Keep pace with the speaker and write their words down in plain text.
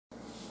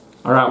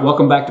All right,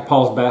 welcome back to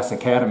Paul's Bass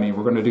Academy.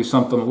 We're going to do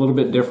something a little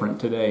bit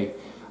different today.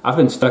 I've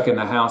been stuck in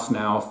the house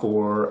now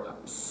for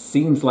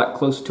seems like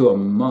close to a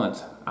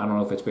month. I don't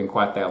know if it's been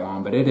quite that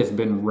long, but it has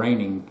been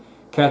raining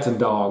cats and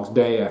dogs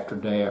day after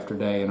day after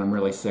day, and I'm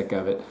really sick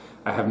of it.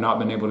 I have not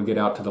been able to get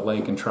out to the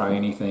lake and try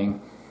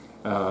anything.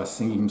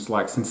 Seems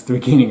like since the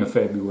beginning of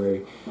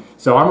February.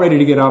 So I'm ready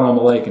to get out on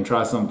the lake and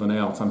try something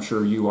else. I'm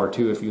sure you are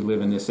too if you live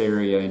in this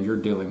area and you're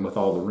dealing with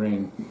all the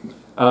rain.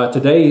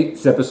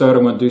 Today's episode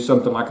I'm going to do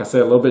something, like I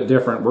said, a little bit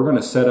different. We're going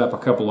to set up a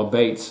couple of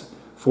baits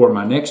for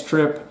my next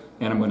trip,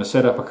 and I'm going to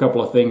set up a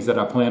couple of things that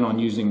I plan on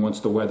using once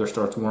the weather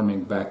starts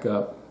warming back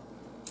up.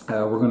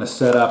 We're going to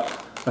set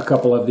up a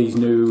couple of these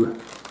new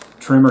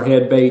trimmer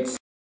head baits.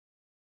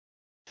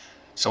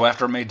 So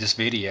after I made this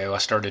video, I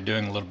started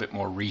doing a little bit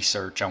more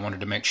research. I wanted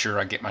to make sure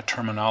I get my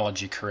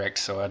terminology correct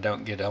so I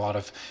don't get a lot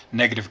of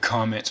negative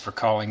comments for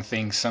calling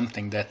things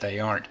something that they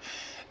aren't.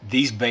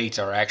 These baits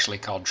are actually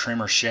called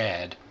trimmer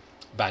shad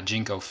by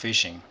Jinko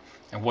Fishing.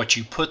 And what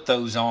you put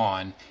those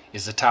on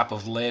is a type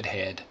of lead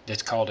head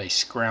that's called a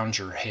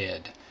Scrounger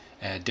head.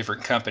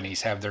 Different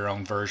companies have their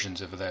own versions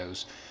of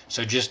those.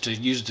 So just to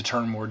use the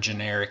term more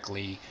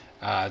generically,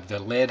 the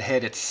lead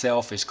head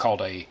itself is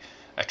called a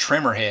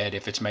trimmer head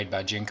if it's made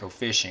by Jinko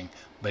Fishing,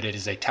 but it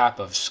is a type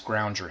of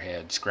Scrounger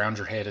head.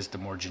 Scrounger head is the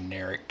more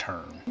generic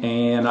term.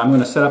 And I'm going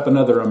to set up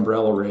another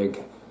umbrella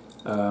rig.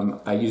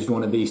 I used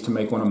one of these to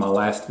make one of my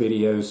last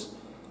videos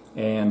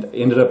and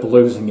ended up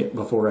losing it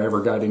before I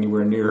ever got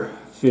anywhere near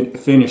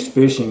finished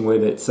fishing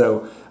with it.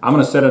 So I'm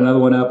going to set another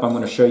one up. I'm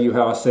going to show you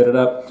how I set it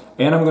up,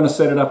 and I'm going to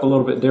set it up a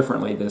little bit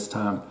differently this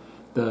time.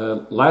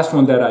 The last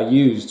one that I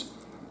used,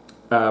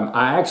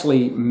 I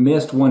actually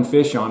missed one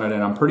fish on it,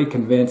 and I'm pretty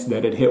convinced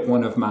that it hit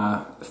one of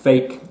my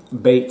fake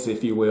baits,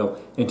 if you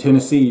will. In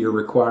Tennessee, you're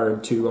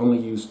required to only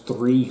use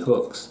 3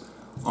 hooks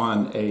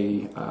on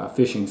a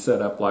fishing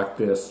setup like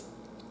this.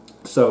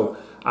 So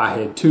I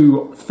had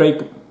 2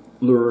 fake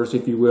lures,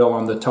 if you will,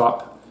 on the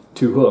top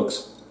 2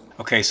 hooks.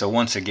 Okay, so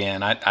once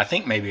again, I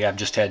think maybe I've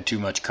just had too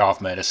much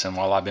cough medicine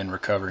while I've been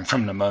recovering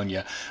from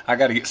pneumonia. I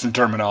got to get some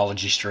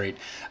terminology straight.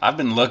 I've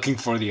been looking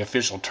for the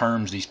official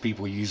terms these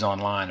people use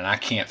online, and I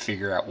can't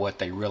figure out what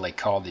they really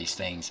call these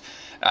things.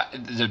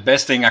 The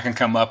best thing I can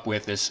come up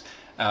with is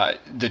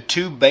the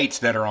 2 baits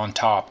that are on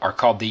top are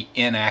called the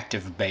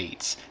inactive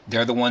baits.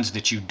 They're the ones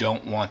that you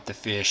don't want the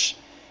fish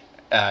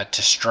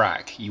to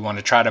strike. You want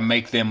to try to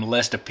make them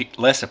less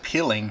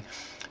appealing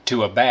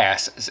to a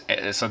bass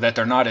so that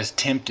they're not as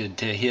tempted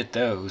to hit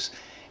those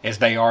as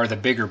they are the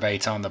bigger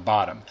baits on the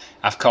bottom.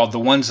 I've called the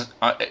ones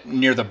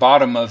near the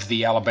bottom of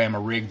the Alabama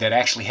rig that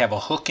actually have a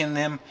hook in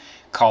them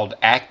called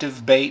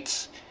active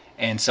baits,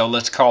 and so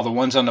let's call the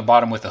ones on the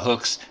bottom with the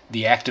hooks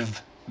the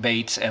active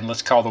baits, and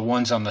let's call the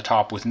ones on the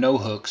top with no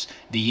hooks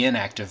the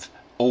inactive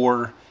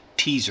or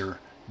teaser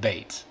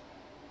baits.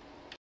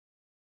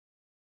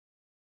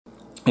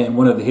 And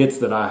one of the hits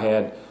that I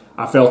had,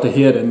 I felt a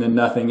hit and then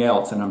nothing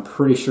else, and I'm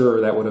pretty sure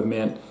that would have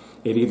meant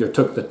it either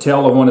took the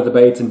tail of one of the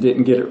baits and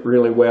didn't get it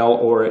really well,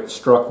 or it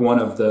struck one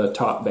of the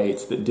top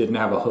baits that didn't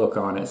have a hook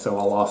on it, so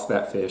I lost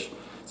that fish.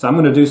 So I'm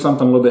going to do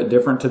something a little bit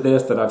different to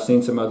this that I've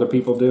seen some other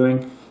people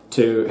doing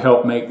to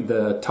help make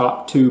the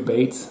top 2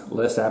 baits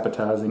less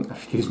appetizing,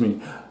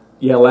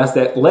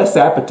 less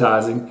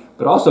appetizing,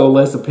 but also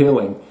less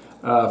appealing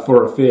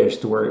for a fish,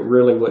 to where it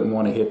really wouldn't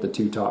want to hit the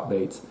 2 top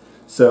baits.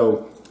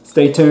 So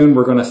stay tuned.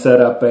 We're going to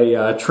set up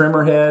a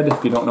trimmer head.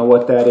 If you don't know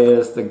what that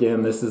is,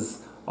 again, this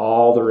is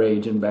all the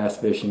rage in bass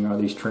fishing, are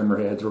these trimmer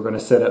heads. We're going to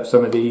set up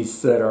some of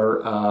these that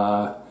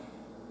are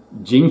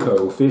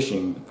Jinko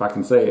Fishing, if I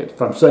can say it,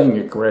 if I'm saying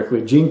it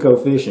correctly. Jinko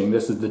Fishing.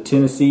 This is the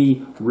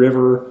Tennessee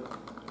River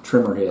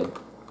trimmer head.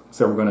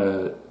 So we're going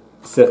to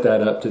set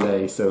that up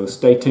today. So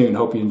stay tuned.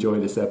 Hope you enjoy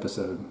this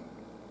episode.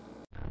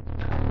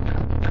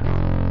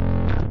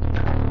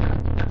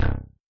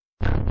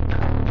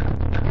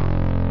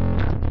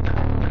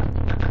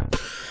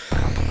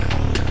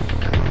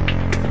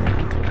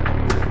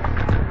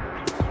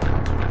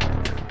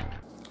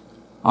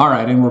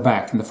 Alright, and we're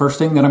back. And the first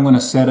thing that I'm going to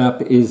set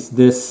up is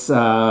this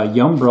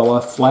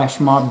Umbrella Flash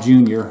Mob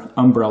Jr.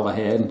 umbrella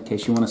head, in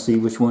case you want to see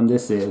which one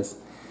this is.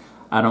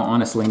 I don't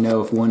honestly know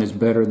if one is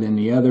better than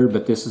the other,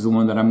 but this is the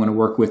one that I'm going to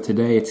work with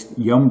today. It's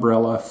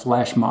Umbrella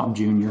Flash Mob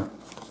Jr.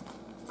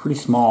 Pretty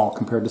small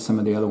compared to some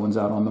of the other ones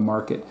out on the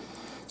market.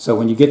 So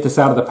when you get this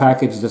out of the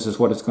package, this is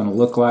what it's going to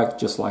look like,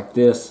 just like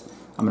this.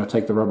 I'm going to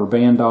take the rubber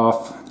band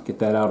off, get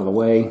that out of the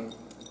way.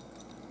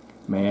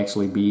 It may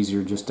actually be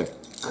easier just to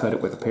cut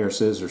it with a pair of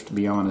scissors, to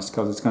be honest,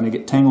 because it's going to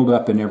get tangled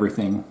up in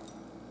everything.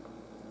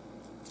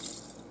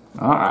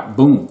 Alright,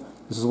 boom.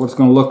 This is what it's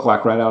going to look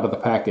like right out of the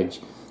package.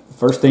 The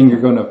first thing, you're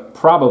going to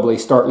probably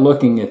start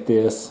looking at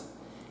this,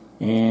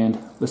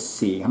 and let's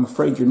see, I'm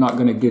afraid you're not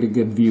going to get a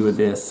good view of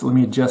this. Let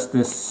me adjust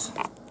this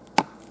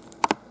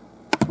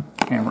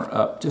camera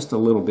up just a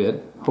little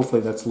bit. Hopefully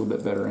that's a little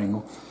bit better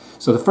angle.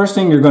 So the first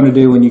thing you're going to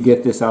do when you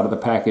get this out of the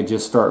package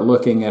is start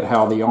looking at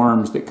how the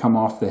arms that come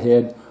off the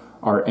head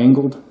are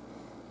angled.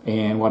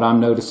 And what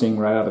I'm noticing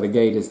right out of the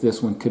gate is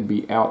this one could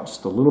be out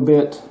just a little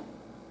bit.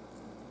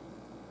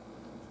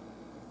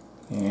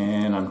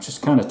 And I'm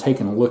just kind of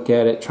taking a look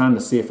at it, trying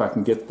to see if I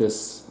can get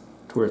this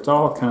to where it's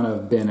all kind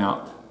of bent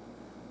out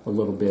a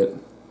little bit.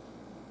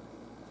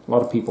 A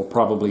lot of people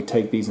probably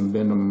take these and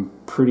bend them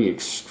pretty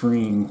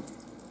extreme,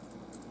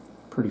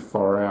 pretty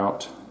far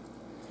out.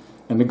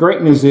 And the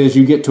great news is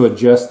you get to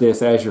adjust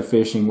this as you're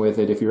fishing with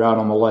it. If you're out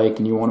on the lake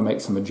and you want to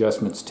make some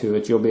adjustments to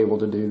it, you'll be able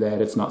to do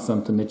that. It's not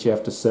something that you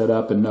have to set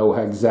up and know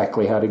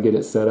exactly how to get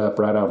it set up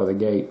right out of the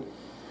gate.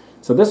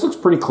 So this looks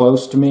pretty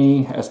close to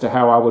me as to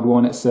how I would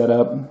want it set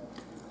up.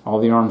 All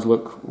the arms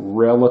look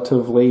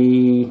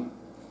relatively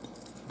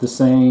the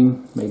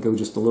same. May go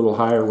just a little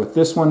higher with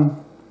this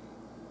one.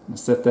 I'll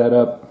set that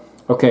up.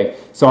 Okay,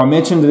 so I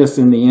mentioned this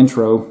in the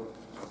intro.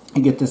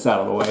 And get this out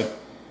of the way.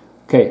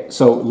 Okay,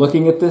 so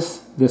looking at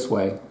this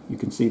way, you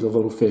can see the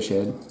little fish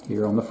head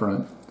here on the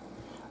front.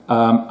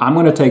 I'm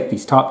going to take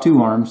these top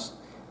two arms,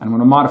 I'm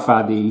going to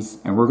modify these,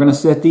 and we're going to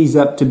set these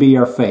up to be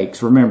our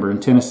fakes. Remember, in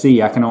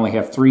Tennessee, I can only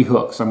have 3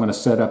 hooks. I'm going to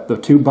set up the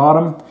 2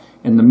 bottom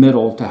and the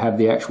middle to have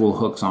the actual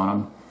hooks on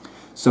them.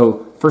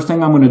 So first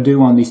thing I'm going to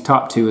do on these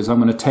top 2 is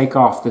I'm going to take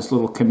off this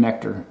little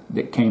connector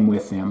that came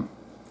with them.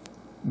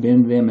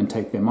 Bend them and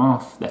take them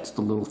off. That's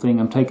the little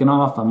thing I'm taking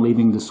off. I'm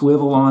leaving the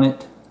swivel on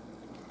it.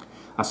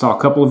 I saw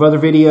a couple of other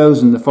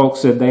videos and the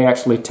folks said they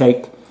actually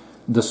take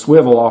the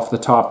swivel off the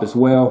top as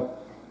well.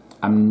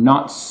 I'm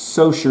not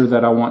so sure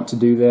that I want to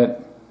do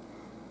that.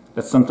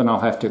 That's something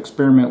I'll have to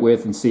experiment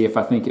with and see if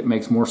I think it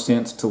makes more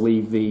sense to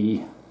leave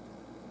the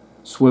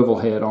swivel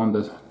head on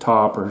the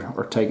top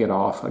or take it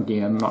off.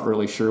 Again, I'm not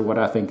really sure what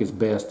I think is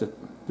best at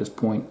this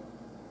point.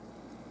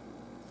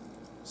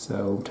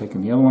 So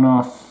taking the other one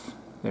off,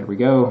 there we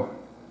go.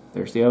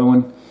 There's the other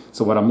one.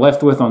 So what I'm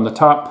left with on the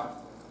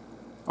top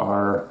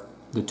are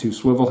the 2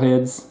 swivel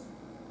heads.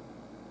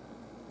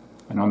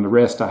 And on the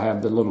rest I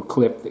have the little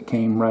clip that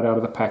came right out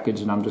of the package,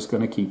 and I'm just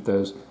going to keep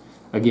those.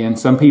 Again,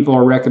 some people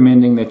are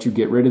recommending that you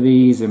get rid of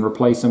these and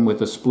replace them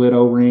with a split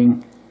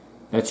O-ring.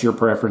 That's your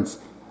preference.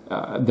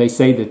 They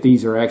say that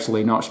these are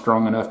actually not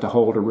strong enough to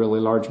hold a really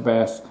large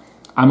bass.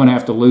 I'm going to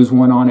have to lose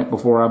one on it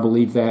before I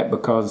believe that,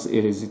 because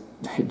it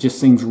just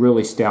seems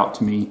really stout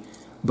to me.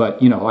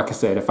 But, you know, like I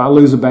said, if I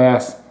lose a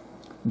bass,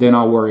 then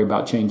I'll worry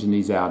about changing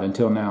these out.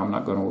 Until now, I'm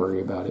not going to worry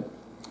about it.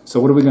 So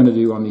what are we going to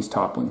do on these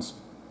top ones?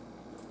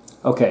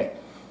 Okay,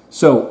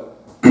 so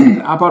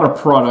I bought a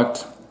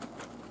product.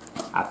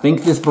 I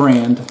think this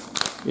brand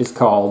is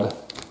called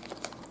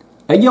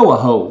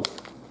Ayoaho.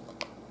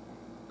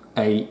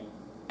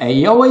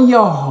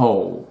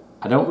 Ayoaho.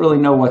 I don't really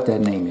know what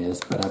that name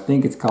is, but I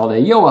think it's called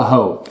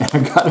Ayoaho. And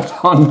I got it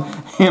on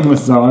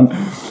Amazon.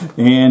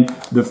 And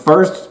the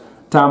first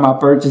time I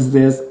purchased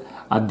this,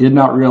 I did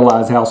not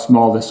realize how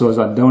small this was.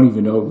 I don't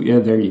even know. Yeah,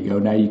 there you go.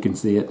 Now you can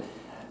see it.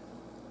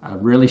 I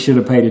really should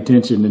have paid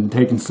attention and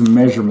taken some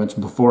measurements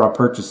before I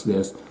purchased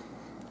this.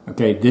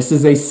 Okay, this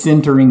is a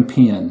centering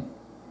pin.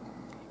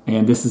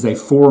 And this is a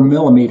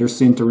 4mm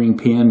centering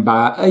pin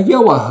by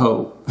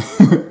Ayoaho.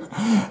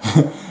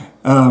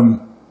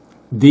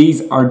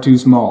 These are too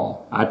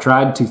small. I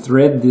tried to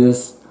thread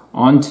this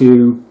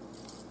onto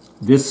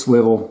this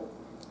swivel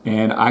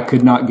and I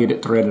could not get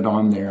it threaded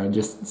on there. I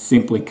just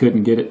simply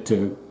couldn't get it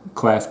to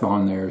clasp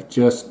on there.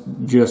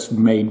 Just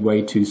made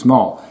way too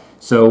small.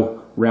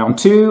 So round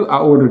 2, I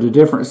ordered a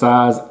different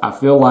size. I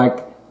feel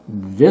like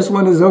this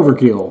one is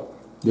overkill.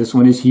 This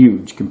one is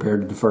huge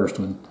compared to the first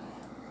one.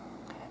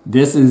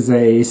 This is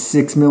a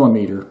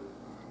 6mm,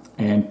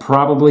 and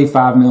probably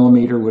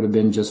 5mm would have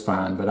been just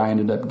fine, but I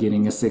ended up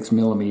getting a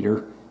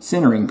 6mm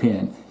centering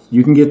pin.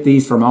 You can get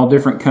these from all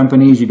different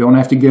companies. You don't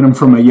have to get them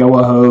from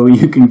Ayoaho.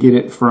 You can get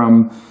it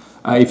from,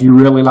 if you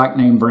really like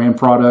name brand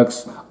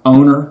products,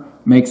 Owner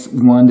makes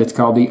one that's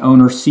called the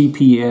Owner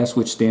CPS,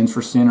 which stands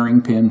for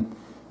centering pin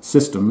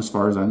system, as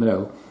far as I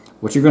know.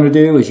 What you're going to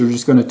do is you're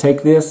just going to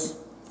take this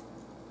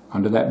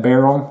onto that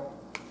barrel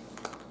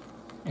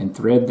and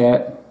thread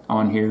that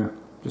on here.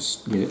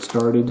 Just get it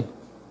started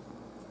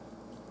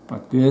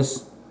like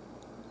this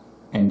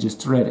and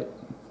just thread it.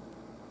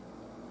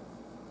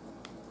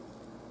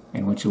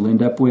 And what you'll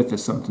end up with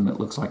is something that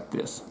looks like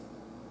this.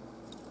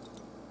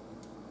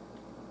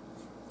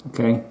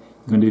 Okay,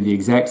 I'm going to do the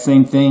exact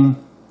same thing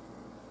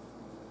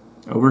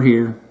over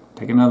here.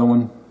 Take another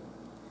one,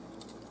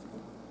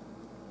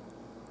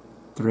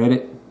 thread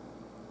it,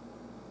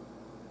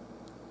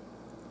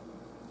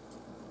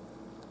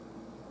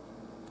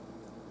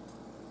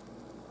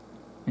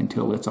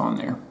 until it's on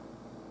there.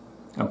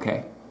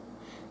 Okay,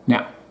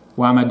 now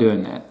why am I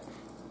doing that?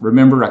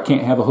 Remember, I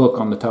can't have a hook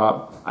on the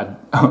top.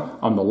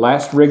 On the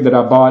last rig that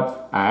I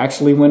bought, I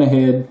actually went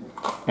ahead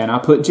and I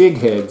put jig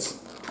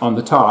heads on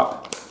the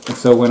top. And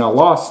so when I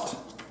lost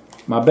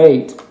my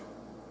bait,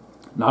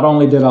 not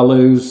only did I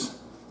lose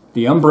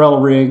the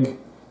umbrella rig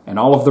and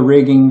all of the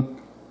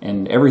rigging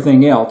and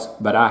everything else,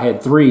 but I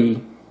had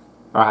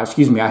I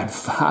had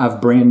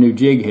 5 brand new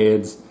jig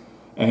heads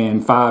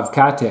and 5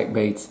 Kitech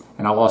baits,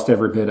 and I lost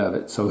every bit of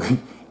it. So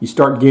you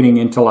start getting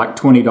into like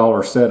 $20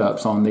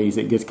 setups on these.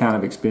 It gets kind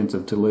of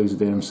expensive to lose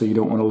them, so you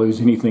don't want to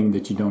lose anything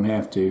that you don't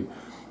have to.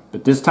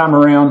 But this time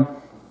around,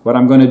 what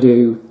I'm going to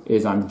do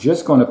is I'm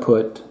just going to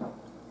put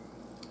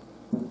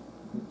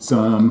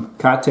some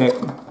Kitech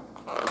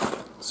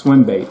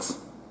swim baits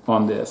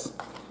on this.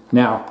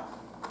 Now,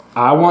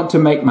 I want to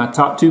make my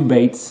top two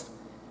baits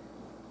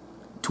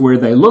to where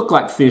they look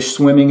like fish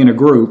swimming in a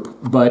group,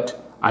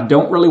 but I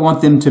don't really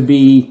want them to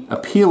be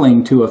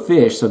appealing to a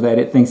fish so that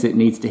it thinks it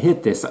needs to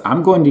hit this.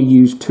 I'm going to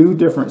use two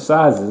different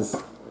sizes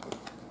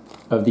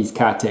of these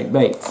Kitech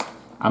baits.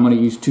 I'm going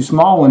to use two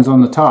small ones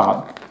on the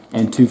top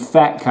and two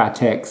fat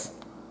Kitechs,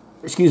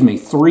 excuse me,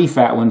 three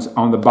fat ones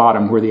on the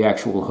bottom where the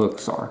actual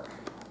hooks are.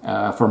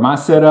 For my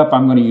setup,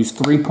 I'm going to use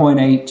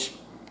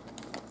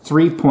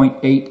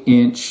 3.8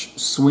 inch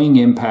swing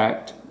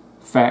impact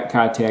fat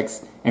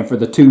Kitechs, and for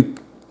the two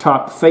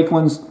top fake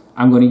ones,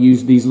 I'm going to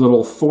use these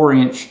little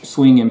 4-inch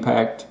swing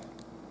impact.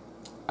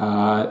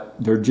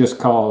 They're just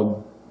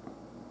called,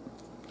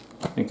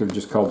 I think they're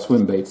just called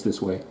swim baits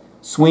this way.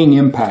 Swing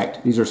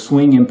impact. These are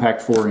swing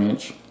impact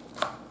 4-inch.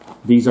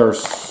 These are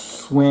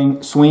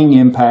swing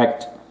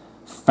impact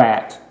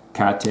fat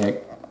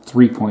Kitech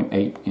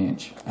 3.8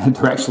 inch.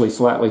 They're actually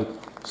slightly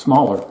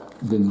smaller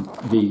than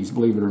these,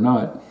 believe it or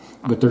not,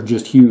 but they're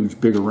just huge,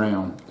 big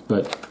around.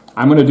 But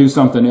I'm going to do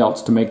something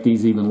else to make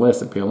these even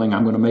less appealing.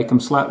 I'm going to make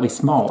them slightly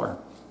smaller.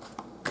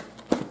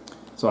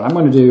 So what I'm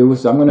going to do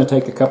is I'm going to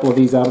take a couple of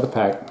these out of the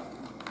pack.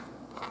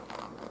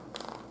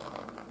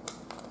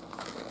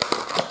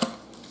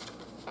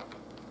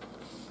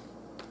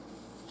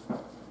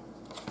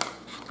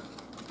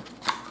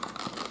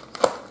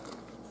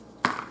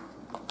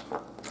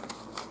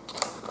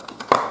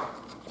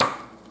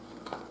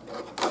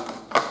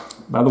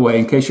 By the way,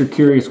 in case you're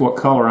curious what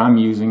color I'm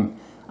using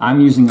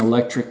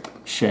electric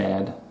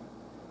shad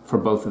for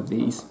both of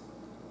these.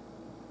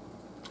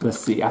 Let's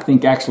see, I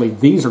think actually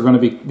these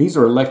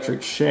are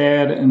electric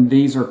shad, and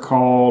these are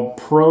called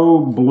Pro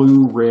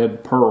Blue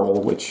Red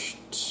Pearl, which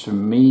to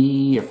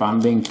me, if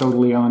I'm being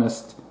totally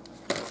honest,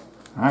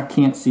 I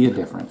can't see a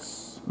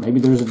difference.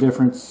 Maybe there's a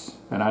difference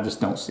and I just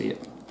don't see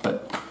it.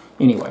 But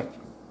anyway,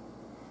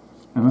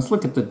 and let's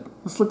look at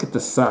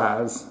the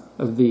size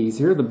of these.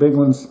 Here are the big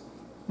ones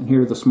and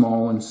here are the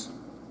small ones.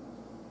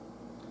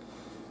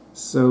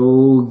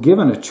 So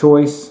given a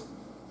choice,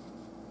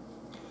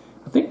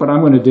 I think what I'm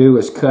going to do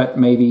is cut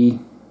maybe,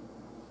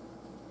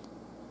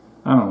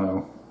 I don't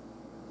know,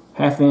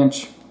 1/2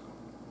 inch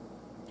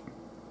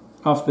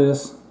off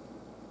this.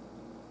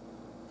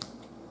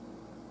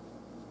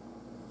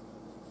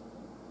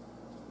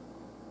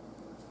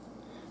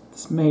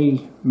 This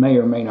may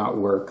or may not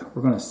work.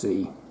 We're going to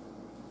see.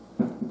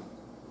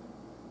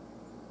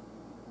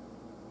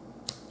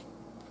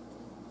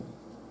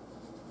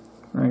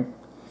 Right.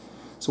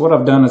 So what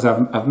I've done is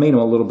I've made them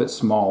a little bit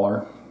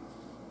smaller.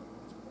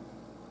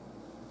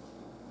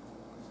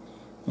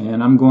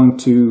 And I'm going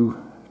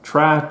to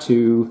try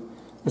to,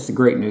 this is the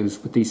great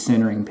news with these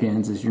centering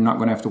pins, is you're not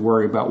going to have to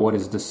worry about what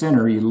is the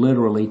center. You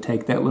literally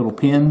take that little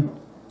pin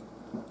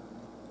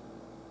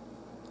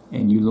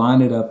and you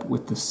line it up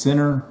with the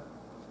center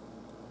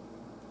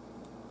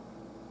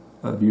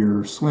of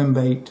your swim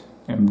bait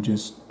and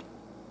just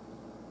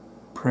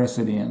press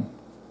it in.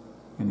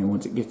 And then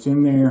once it gets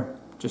in there,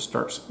 just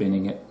start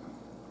spinning it.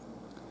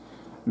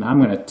 Now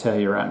I'm going to tell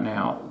you right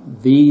now,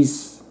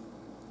 these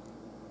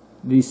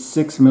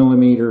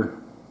 6mm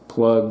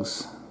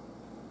plugs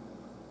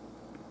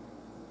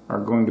are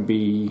going to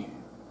be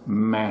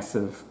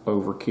massive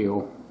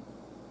overkill.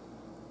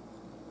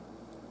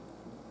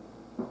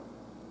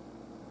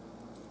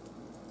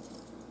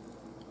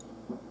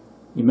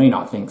 You may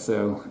not think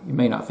so. You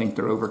may not think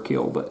they're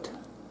overkill, but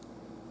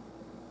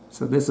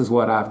so this is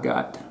what I've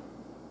got.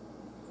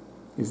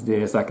 Is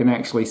this. I can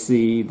actually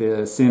see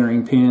the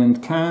centering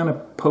pin kind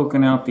of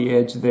poking out the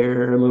edge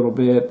there a little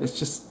bit. It's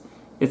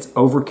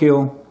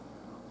overkill.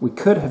 We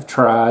could have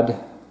tried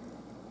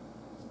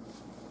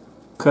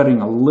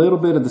cutting a little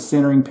bit of the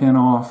centering pin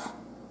off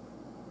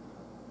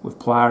with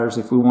pliers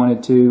if we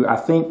wanted to. I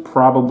think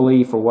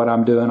probably for what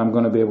I'm doing, I'm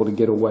going to be able to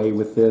get away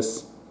with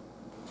this.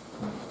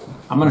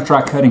 I'm going to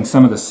try cutting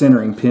some of the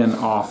centering pin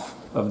off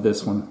of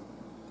this one.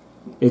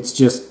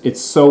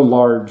 It's so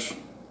large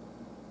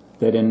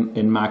that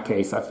in my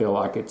case, I feel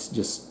like it's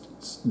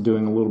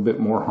doing a little bit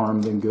more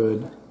harm than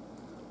good.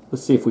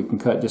 Let's see if we can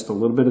cut just a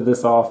little bit of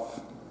this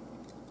off.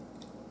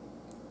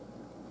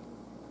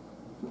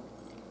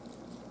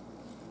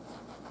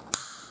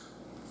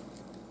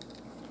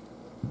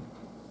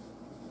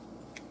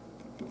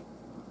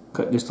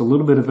 Cut just a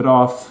little bit of it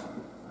off.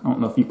 I don't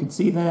know if you can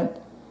see that.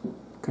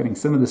 Cutting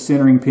some of the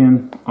centering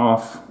pin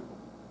off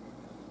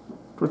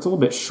where it's a little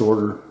bit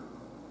shorter.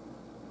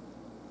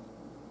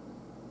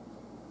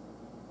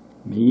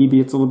 Maybe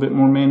it's a little bit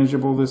more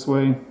manageable this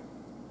way.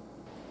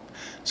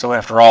 So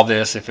after all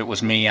this, if it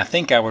was me, I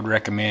think I would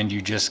recommend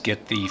you just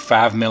get the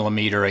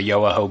 5mm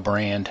Ayoaho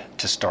brand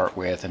to start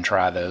with and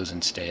try those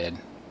instead.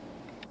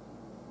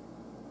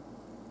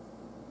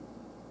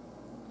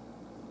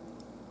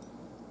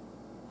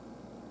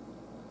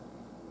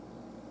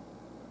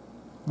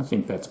 I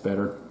think that's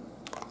better.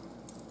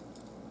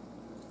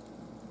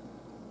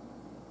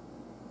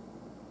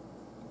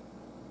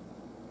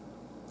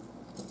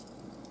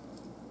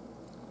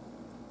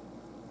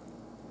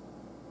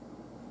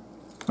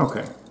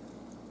 Okay.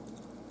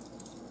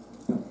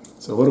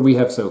 So what do we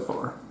have so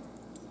far?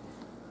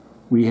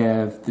 We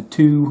have the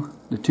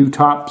two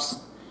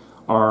tops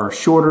are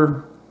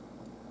shorter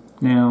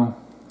now.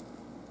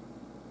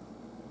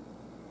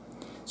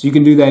 So you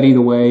can do that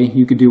either way.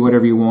 You could do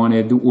whatever you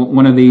wanted.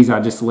 One of these I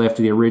just left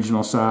the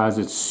original size.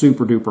 It's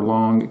super duper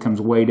long. It comes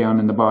way down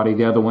in the body.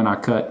 The other one I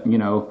cut, you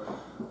know,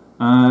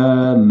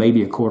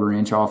 maybe a 1/4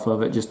 inch off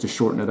of it just to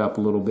shorten it up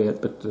a little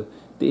bit. But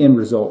the end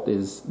result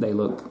is they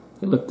look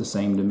the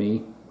same to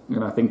me,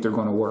 and I think they're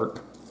going to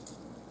work.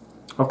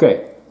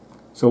 Okay,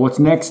 so what's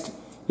next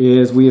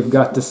is we have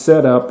got to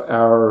set up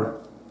our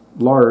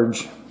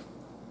large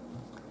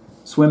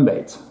swim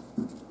baits,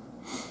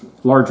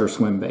 larger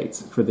swim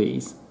baits for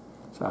these.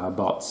 So I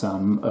bought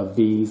some of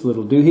these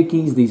little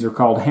doohickeys. These are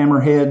called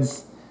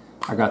hammerheads.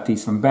 I got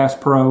these from Bass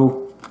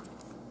Pro.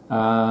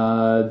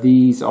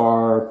 These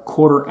are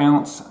 1/4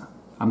 ounce.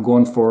 I'm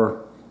going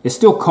for, it's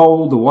still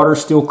cold, the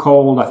water's still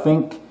cold. I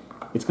think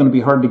it's going to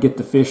be hard to get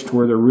the fish to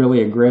where they're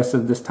really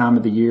aggressive this time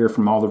of the year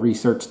from all the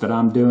research that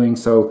I'm doing.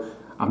 So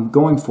I'm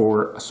going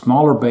for a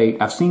smaller bait.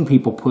 I've seen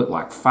people put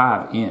like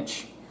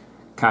 5-inch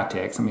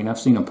Kitex. I mean, I've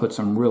seen them put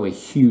some really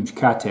huge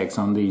Kitex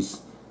on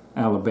these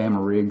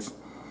Alabama rigs.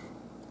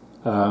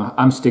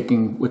 I'm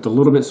sticking with a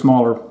little bit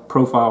smaller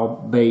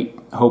profile bait,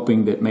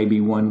 hoping that maybe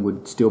one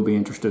would still be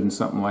interested in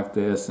something like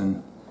this,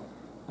 and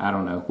I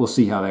don't know. We'll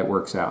see how that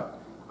works out.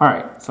 All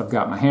right, so I've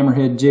got my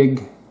hammerhead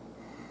jig.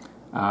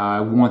 I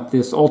want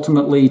this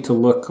ultimately to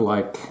look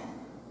like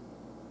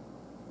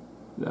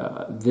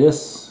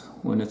this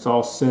when it's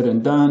all said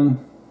and done.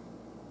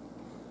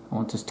 I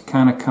want this to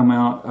kind of come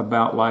out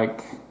about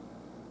like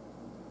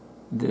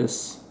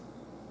this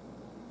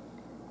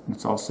when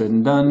it's all said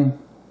and done.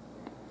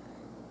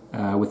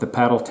 With the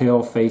paddle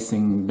tail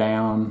facing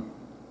down.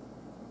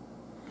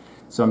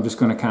 So I'm just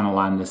going to kind of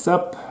line this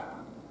up.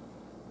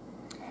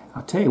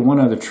 I'll tell you one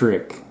other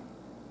trick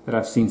that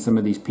I've seen some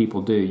of these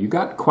people do. You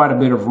got quite a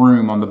bit of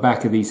room on the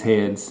back of these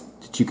heads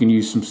that you can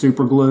use some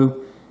super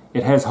glue.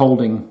 It has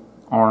holding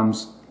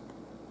arms,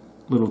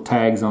 little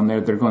tags on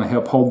there. They're going to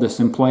help hold this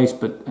in place,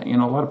 but you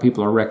know, a lot of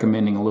people are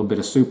recommending a little bit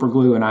of super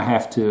glue, and I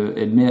have to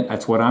admit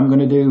that's what I'm going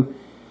to do.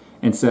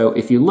 And so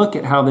if you look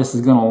at how this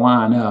is going to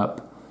line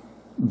up,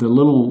 the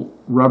little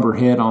rubber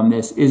head on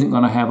this isn't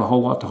going to have a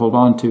whole lot to hold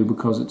on to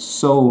because it's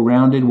so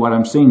rounded. What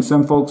I'm seeing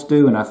some folks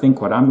do, and I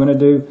think what I'm going to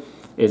do,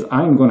 is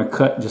I'm going to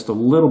cut just a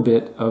little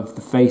bit of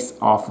the face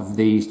off of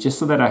these just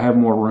so that I have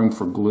more room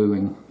for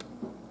gluing.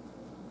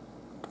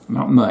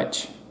 Not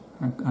much.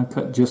 I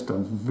cut just a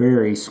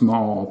very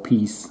small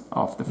piece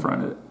off the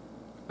front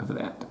of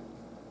that.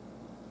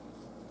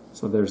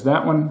 So there's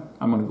that one.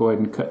 I'm going to go ahead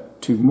and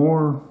cut 2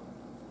 more.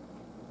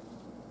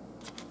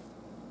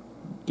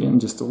 Again,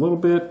 just a little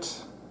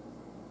bit.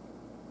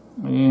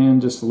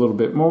 And just a little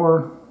bit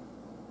more.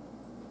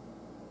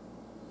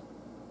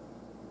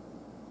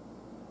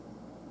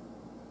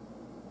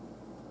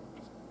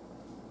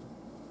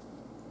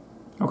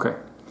 Okay.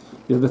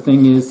 The other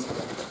thing is,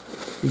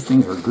 these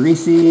things are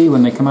greasy.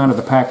 When they come out of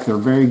the pack, they're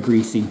very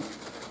greasy.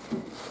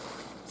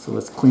 So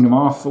let's clean them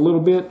off a little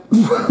bit.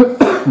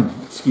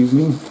 Excuse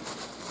me.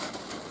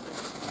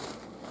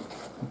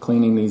 I'm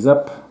cleaning these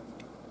up.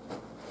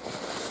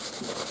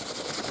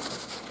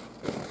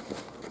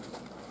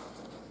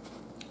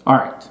 All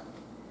right,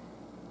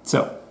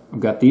 so I've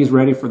got these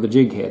ready for the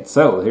jig head.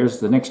 So here's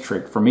the next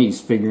trick for me,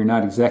 is figuring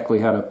out exactly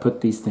how to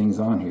put these things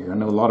on here. I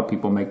know a lot of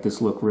people make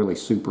this look really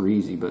super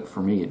easy, but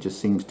for me it just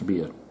seems to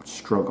be a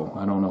struggle.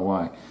 I don't know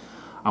why.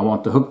 I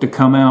want the hook to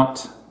come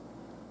out.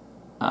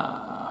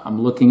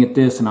 I'm looking at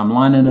this and I'm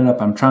lining it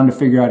up. I'm trying to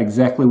figure out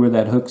exactly where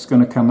that hook's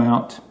going to come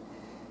out.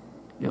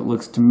 It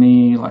looks to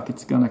me like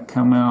it's going to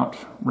come out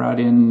right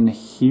in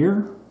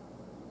here.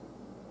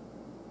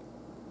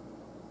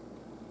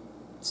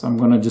 So I'm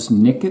going to just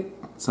nick it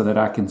so that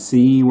I can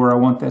see where I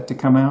want that to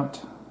come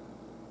out.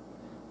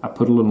 I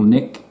put a little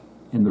nick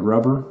in the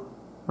rubber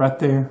right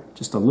there,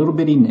 just a little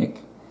bitty nick.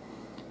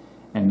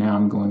 And now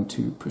I'm going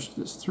to push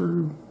this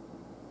through.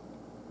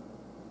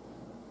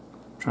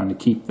 Trying to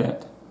keep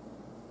that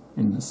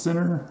in the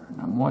center.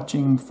 I'm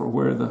watching for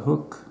where the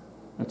hook,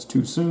 that's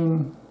too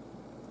soon.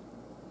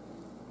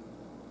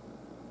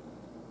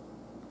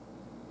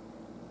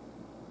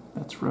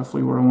 That's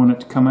roughly where I want it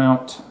to come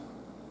out.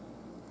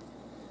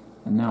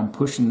 And now I'm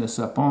pushing this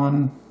up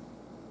onto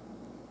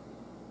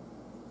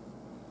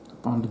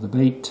the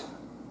bait.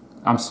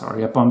 I'm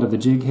sorry, up onto the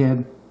jig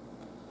head.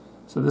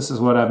 So this is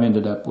what I've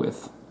ended up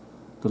with.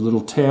 The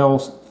little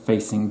tails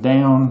facing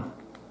down,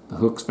 the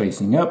hook's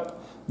facing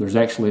up. There's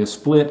actually a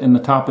split in the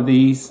top of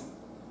these.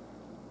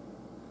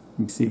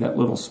 You can see that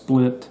little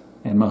split,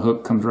 and my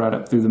hook comes right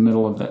up through the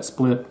middle of that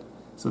split.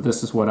 So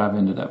this is what I've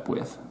ended up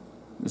with,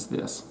 is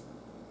this.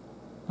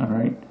 All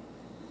right,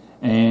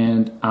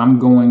 and I'm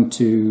going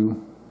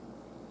to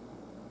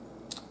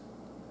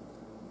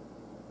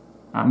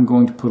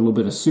put a little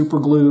bit of super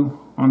glue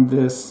on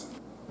this.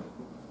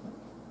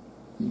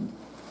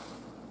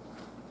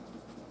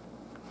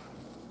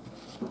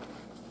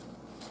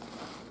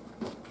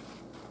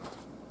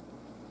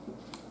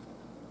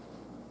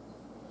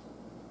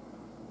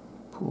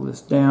 Pull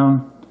this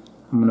down.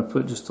 I'm going to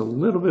put just a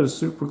little bit of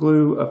super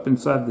glue up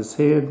inside this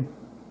head,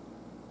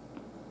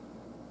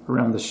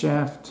 around the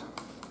shaft.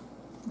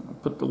 I'll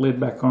put the lid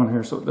back on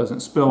here so it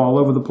doesn't spill all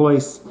over the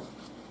place.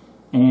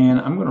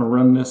 And I'm going to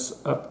run this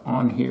up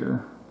on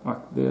here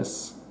like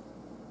this.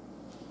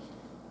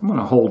 I'm going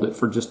to hold it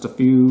for just a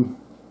few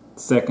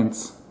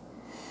seconds.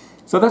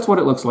 So that's what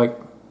it looks like.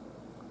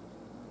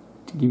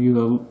 To give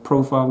you a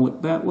profile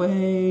look that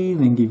way,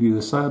 then give you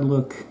a side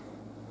look,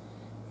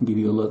 and give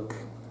you a look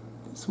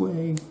this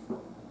way.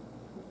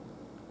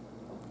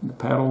 The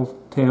paddle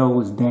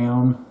tail is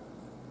down.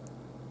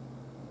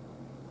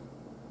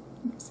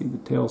 See the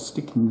tail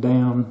sticking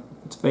down.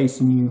 It's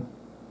facing you.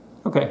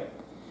 Okay,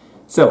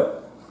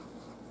 so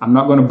I'm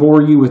not going to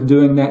bore you with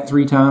doing that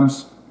 3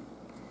 times.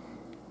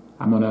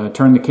 I'm going to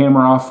turn the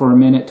camera off for a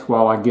minute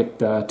while I get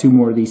 2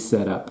 more of these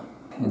set up.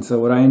 And so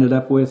what I ended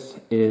up with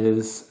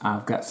is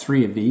I've got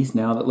 3 of these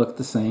now that look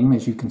the same,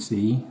 as you can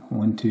see.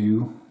 1,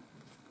 2,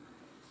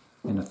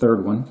 and a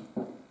third one.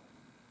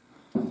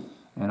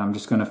 And I'm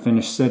just going to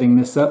finish setting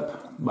this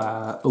up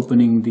by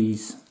opening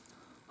these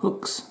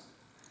hooks,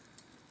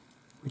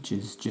 which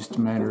is just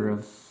a matter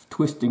of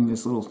twisting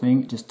this little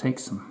thing. It just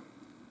takes some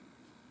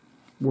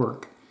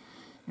work.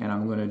 And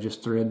I'm going to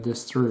just thread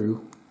this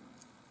through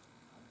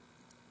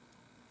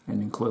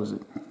and then close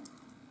it.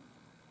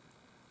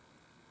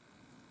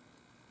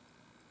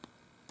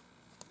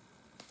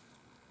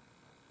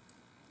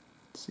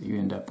 So you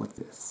end up with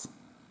this.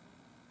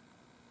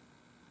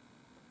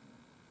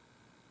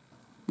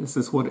 This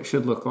is what it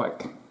should look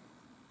like.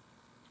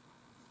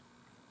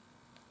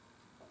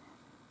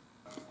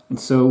 And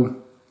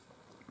so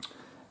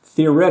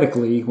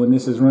theoretically, when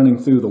this is running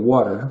through the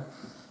water,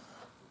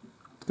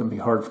 it's going to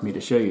be hard for me to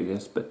show you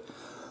this, but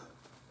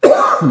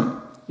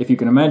if you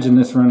can imagine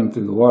this running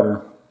through the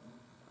water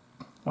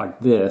like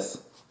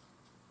this,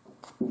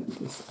 get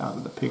this out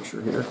of the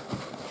picture here.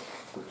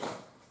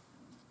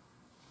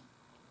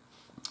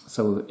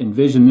 So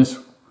envision this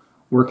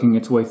working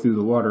its way through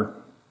the water.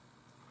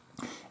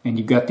 And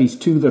you've got these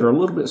 2 that are a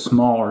little bit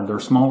smaller. They're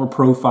smaller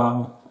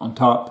profile on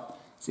top.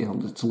 See how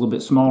it's a little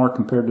bit smaller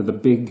compared to the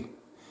big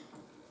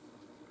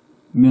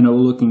minnow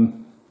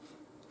looking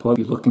plug.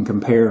 You look and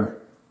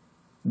compare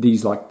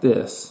these like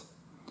this.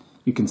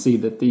 You can see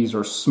that these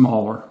are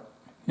smaller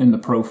in the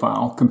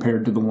profile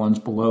compared to the ones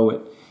below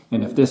it.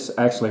 And if this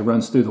actually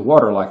runs through the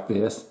water like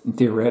this, and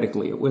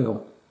theoretically it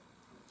will,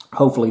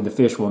 hopefully the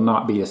fish will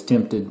not be as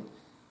tempted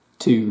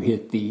to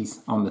hit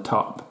these on the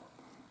top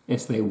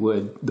as they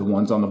would the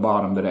ones on the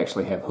bottom that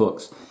actually have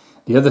hooks.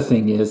 The other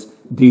thing is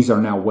these are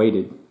now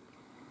weighted.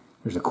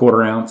 There's a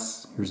 1/4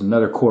 ounce, here's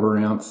another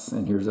 1/4 ounce,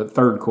 and here's a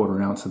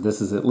 1/3 ounce. So this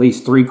is at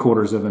least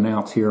 3/4 of an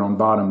ounce here on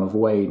bottom of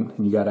weight,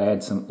 and you got to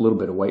add some little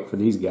bit of weight for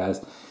these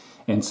guys.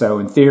 And so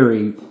in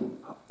theory,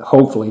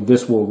 hopefully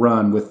this will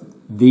run with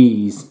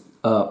these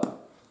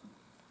up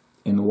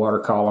in the water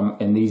column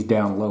and these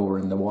down lower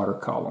in the water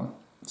column.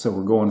 So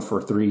we're going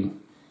for 3.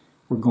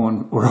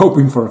 We're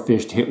hoping for a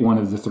fish to hit one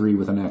of the 3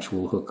 with an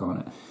actual hook on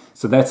it.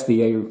 So that's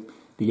the A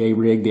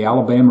rig, the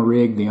Alabama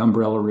rig, the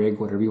umbrella rig,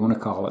 whatever you want to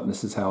call it. And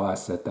this is how I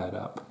set that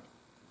up.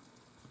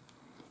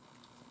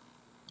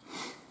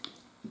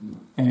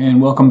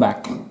 And welcome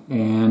back.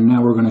 And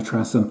now we're going to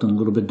try something a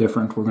little bit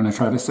different. We're going to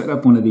try to set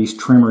up one of these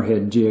trimmer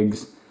head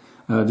jigs.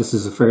 This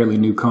is a fairly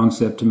new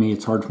concept to me.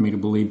 It's hard for me to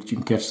believe that you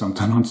can catch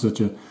something on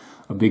such a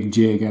big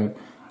jig.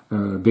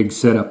 A big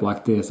setup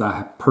like this.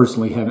 I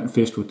personally haven't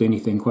fished with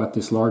anything quite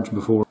this large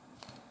before.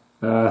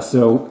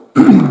 So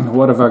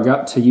what have I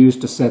got to use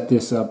to set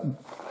this up?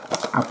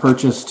 I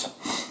purchased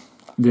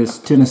this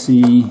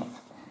Tennessee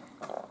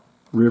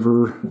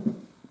River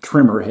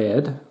trimmer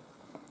head.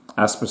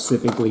 I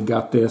specifically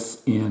got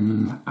this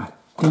in, I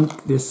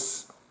think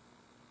this,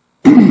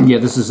 yeah,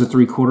 this is a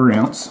 3/4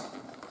 ounce.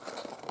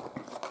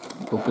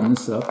 Open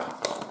this up.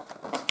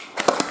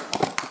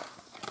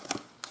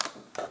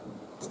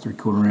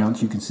 3/4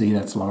 ounce. You can see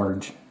that's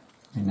large.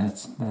 I mean,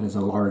 that is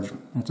a large.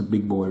 That's a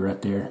big boy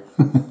right there.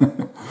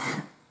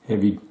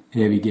 heavy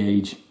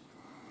gauge.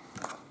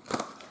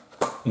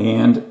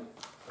 And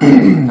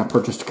I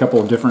purchased a couple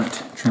of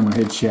different trimmer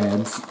head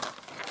shads.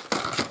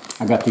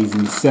 I got these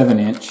in the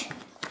 7-inch.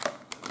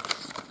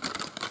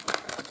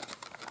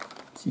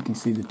 So you can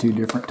see the 2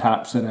 different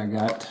types that I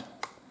got.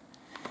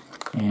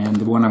 And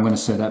the one I'm going to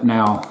set up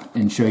now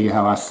and show you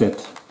how I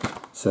set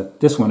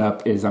this one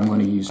up is I'm going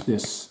to use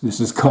this.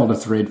 This is called a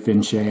thread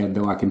fin shad,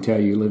 though I can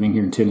tell you, living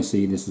here in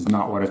Tennessee, this is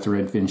not what a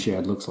thread fin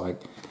shad looks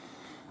like.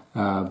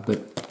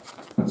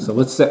 So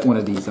let's set one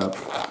of these up.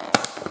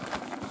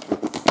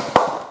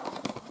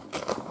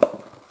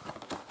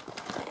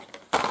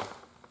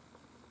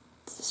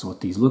 This is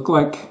what these look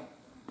like.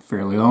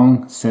 Fairly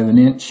long,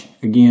 7-inch.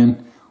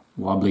 Again,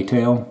 wobbly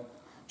tail,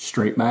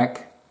 straight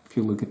back. If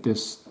you look at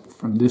this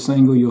from this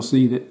angle, you'll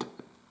see that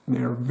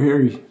they're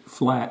very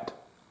flat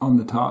on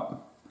the top.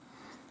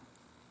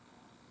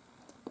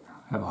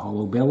 Have a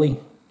hollow belly,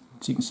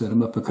 so you can set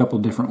them up a couple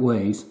different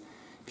ways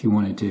if you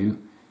wanted to.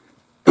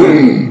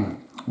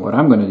 What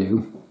I'm going to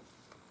do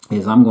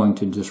is I'm going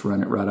to just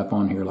run it right up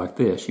on here like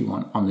this. You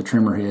want, on the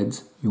trimmer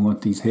heads, you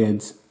want these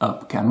heads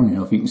up. I don't even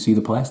know if you can see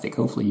the plastic.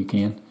 Hopefully you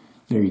can.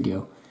 There you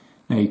go.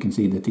 Now you can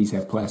see that these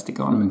have plastic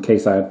on them, in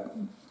case I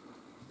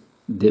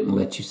didn't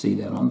let you see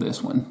that on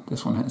this one.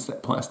 This one has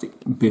that plastic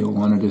bill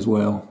on it as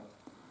well.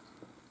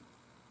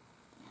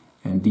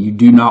 And you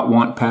do not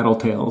want paddle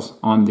tails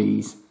on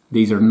these.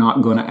 These are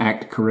not going to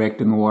act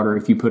correct in the water.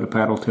 If you put a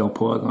paddle tail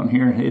plug on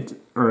here,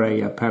 or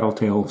a paddle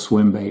tail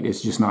swim bait,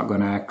 it's just not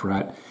going to act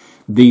right.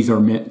 These are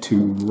meant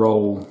to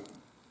roll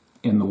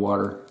in the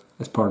water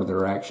as part of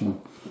their action.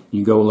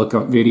 You go look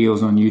up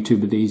videos on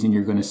YouTube of these and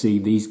you're going to see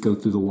these go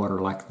through the water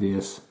like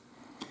this.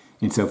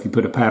 And so if you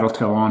put a paddle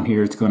tail on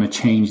here, it's going to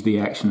change the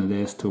action of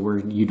this to where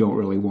you don't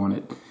really want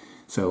it.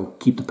 So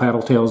keep the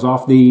paddle tails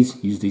off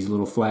these. Use these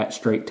little flat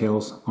straight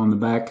tails on the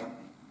back.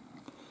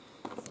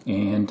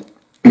 And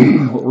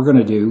what we're going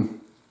to do,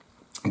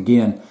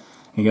 again,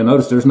 and you'll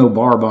notice there's no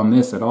barb on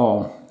this at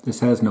all. This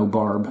has no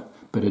barb,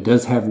 but it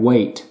does have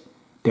weight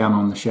down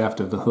on the shaft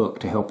of the hook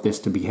to help this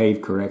to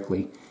behave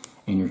correctly.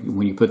 And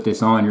when you put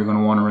this on, you're going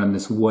to want to run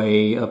this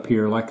way up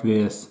here like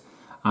this.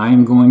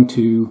 I'm going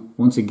to,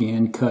 once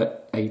again,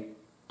 cut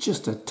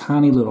just a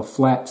tiny little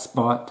flat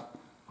spot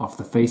off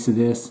the face of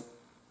this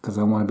because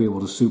I want to be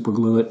able to super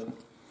glue it.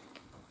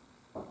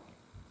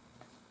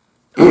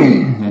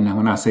 And now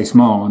when I say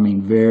small, I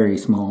mean very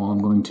small. I'm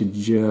going to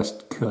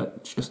just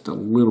cut just a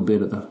little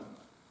bit of the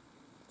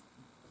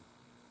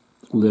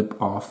lip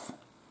off.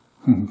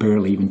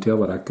 Barely even tell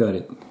that I cut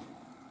it.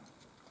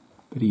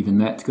 But even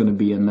that's going to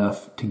be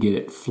enough to get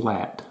it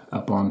flat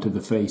up onto the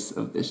face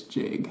of this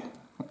jig.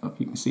 I don't know if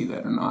you can see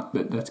that or not,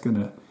 but that's going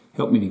to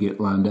help me to get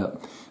lined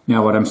up.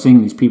 Now what I'm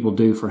seeing these people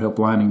do for help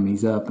lining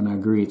these up, and I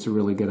agree it's a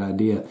really good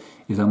idea,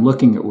 is I'm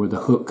looking at where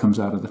the hook comes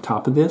out of the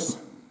top of this.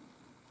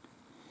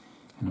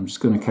 And I'm just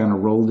going to kind of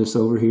roll this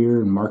over here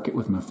and mark it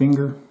with my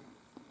finger.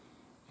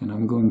 And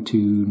I'm going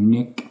to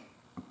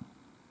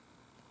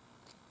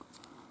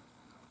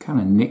kind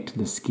of nicked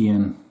the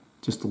skin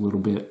just a little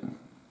bit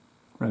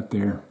right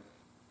there,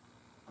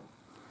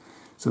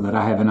 so that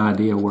I have an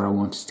idea where I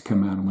want this to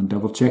come out. I'm going to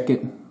double check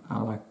it. I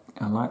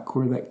like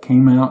where that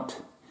came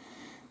out.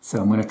 So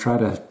I'm going to try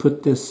to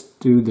put this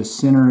through the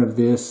center of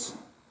this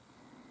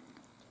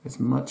as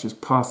much as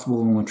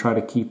possible. I'm going to try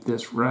to keep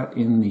this right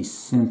in the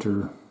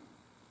center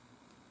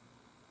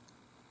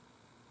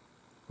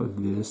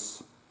of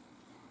this.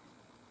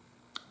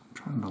 I'm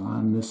trying to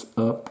line this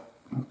up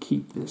and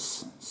keep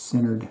this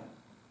centered.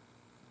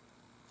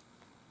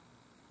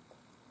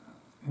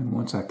 And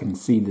once I can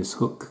see this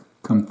hook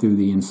come through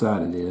the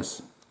inside of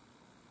this,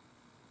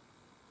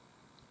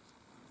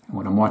 and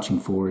what I'm watching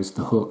for is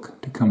the hook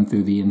to come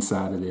through the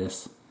inside of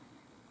this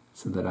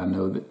so that I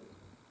know that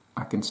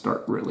I can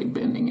start really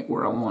bending it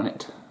where I want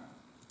it.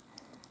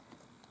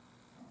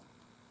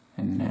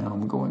 And now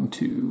I'm going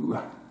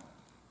to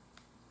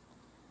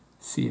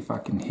see if I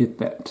can hit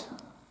that.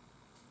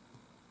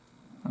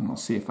 I'm going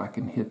to see if I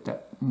can hit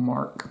that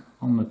mark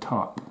on the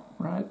top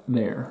right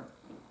there.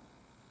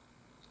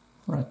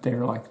 Right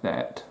there like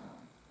that.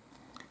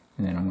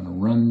 And then I'm going to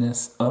run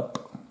this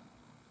up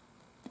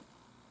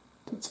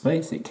to its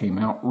face. It came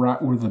out right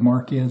where the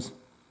mark is.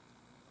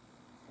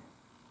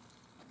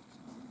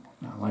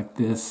 Now like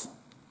this.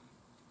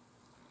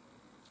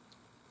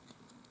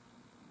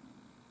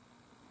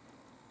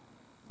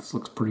 This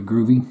looks pretty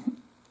groovy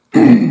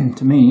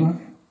to me.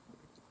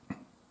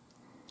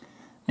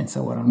 And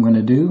so what I'm going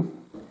to do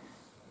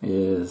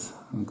is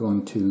I'm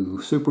going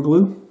to super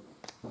glue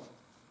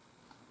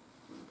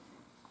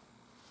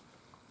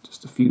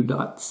just a few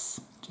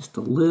dots, just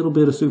a little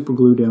bit of super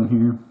glue down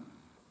here.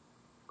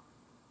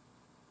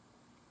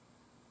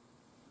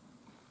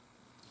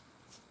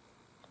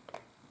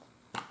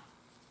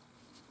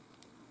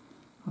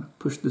 I'll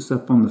push this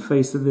up on the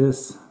face of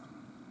this.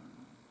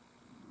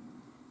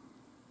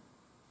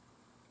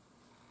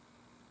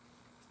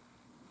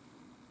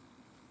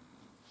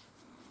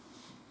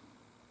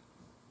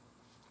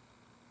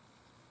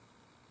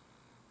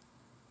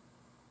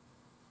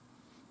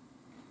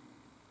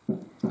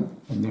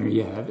 And there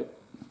you have it.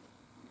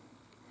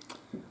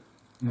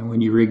 Now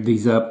when you rig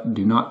these up,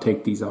 do not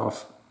take these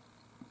off.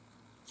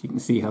 You can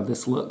see how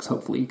this looks.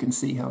 Hopefully you can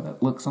see how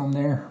that looks on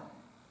there.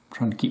 I'm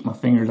trying to keep my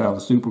fingers out of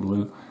the super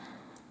glue.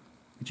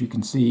 But you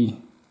can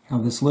see how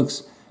this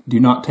looks. Do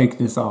not take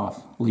this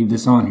off. Leave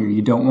this on here.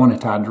 You don't want to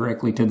tie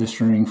directly to the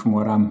string from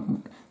what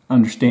I'm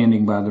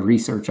understanding by the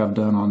research I've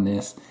done on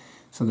this.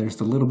 So there's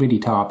the little bitty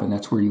top, and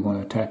that's where you want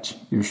to attach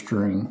your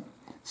string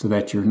so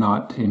that you're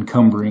not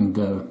encumbering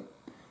the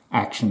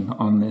action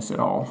on this at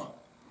all.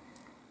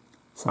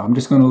 So I'm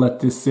just going to let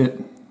this sit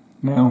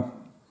now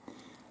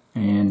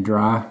and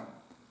dry.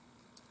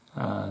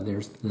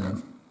 There's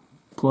the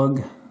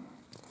plug.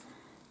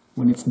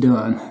 When it's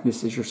done,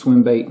 this is your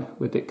swim bait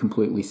with it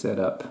completely set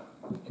up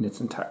in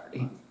its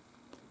entirety.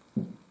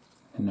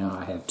 And now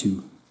I have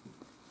two.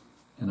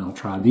 And I'll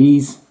try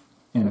these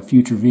in a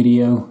future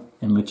video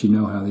and let you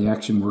know how the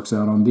action works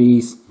out on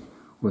these,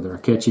 whether I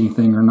catch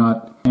anything or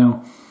not.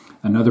 Now,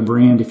 another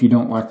brand, if you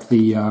don't like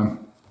the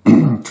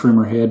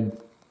trimmer head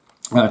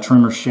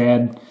Trimmer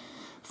shad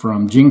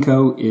from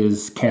Jinko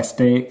is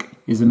Castaic,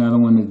 is another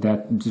one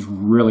that is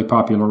really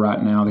popular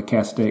right now. The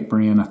Castaic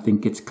brand, I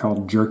think it's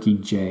called Jerky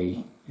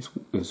J,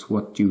 is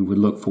what you would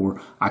look for.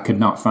 I could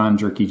not find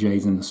Jerky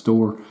J's in the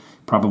store.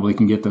 Probably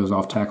can get those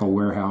off Tackle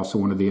Warehouse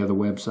or one of the other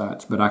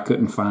websites, but I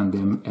couldn't find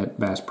them at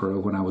Bass Pro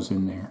when I was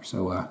in there,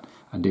 so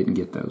I didn't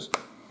get those.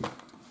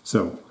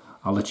 So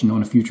I'll let you know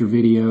in a future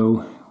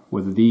video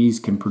whether these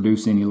can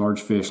produce any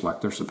large fish like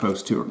they're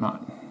supposed to or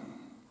not.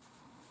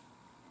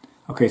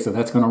 Okay, so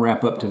that's going to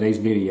wrap up today's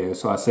video.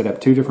 So I set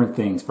up two different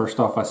things. First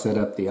off, I set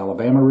up the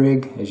Alabama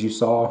rig, as you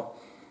saw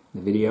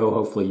in the video.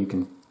 Hopefully you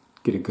can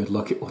get a good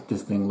look at what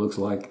this thing looks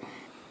like.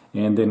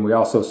 And then we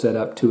also set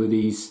up two of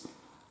these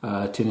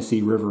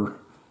Tennessee River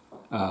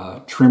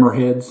trimmer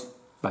heads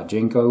by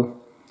Jinko.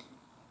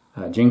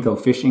 Jinko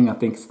Fishing, I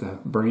think is the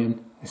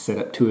brand. I set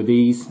up two of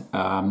these.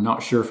 I'm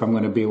not sure if I'm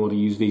going to be able to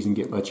use these and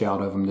get much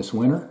out of them this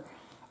winter.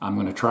 I'm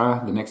going to try.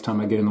 The next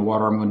time I get in the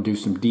water, I'm going to do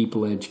some deep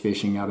ledge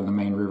fishing out of the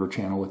main river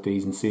channel with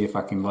these and see if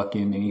I can luck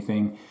in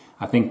anything.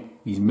 I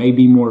think these may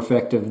be more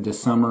effective this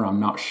summer. I'm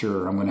not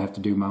sure. I'm going to have to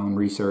do my own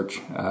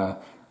research,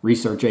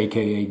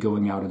 aka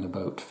going out in the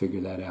boat to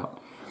figure that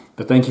out.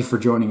 But thank you for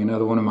joining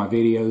another one of my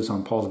videos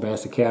on Paul's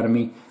Bass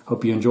Academy.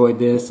 Hope you enjoyed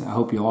this. I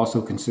hope you'll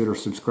also consider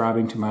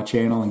subscribing to my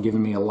channel and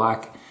giving me a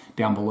like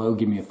down below.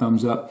 Give me a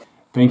thumbs up.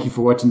 Thank you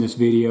for watching this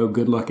video.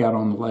 Good luck out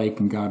on the lake,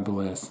 and God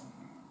bless.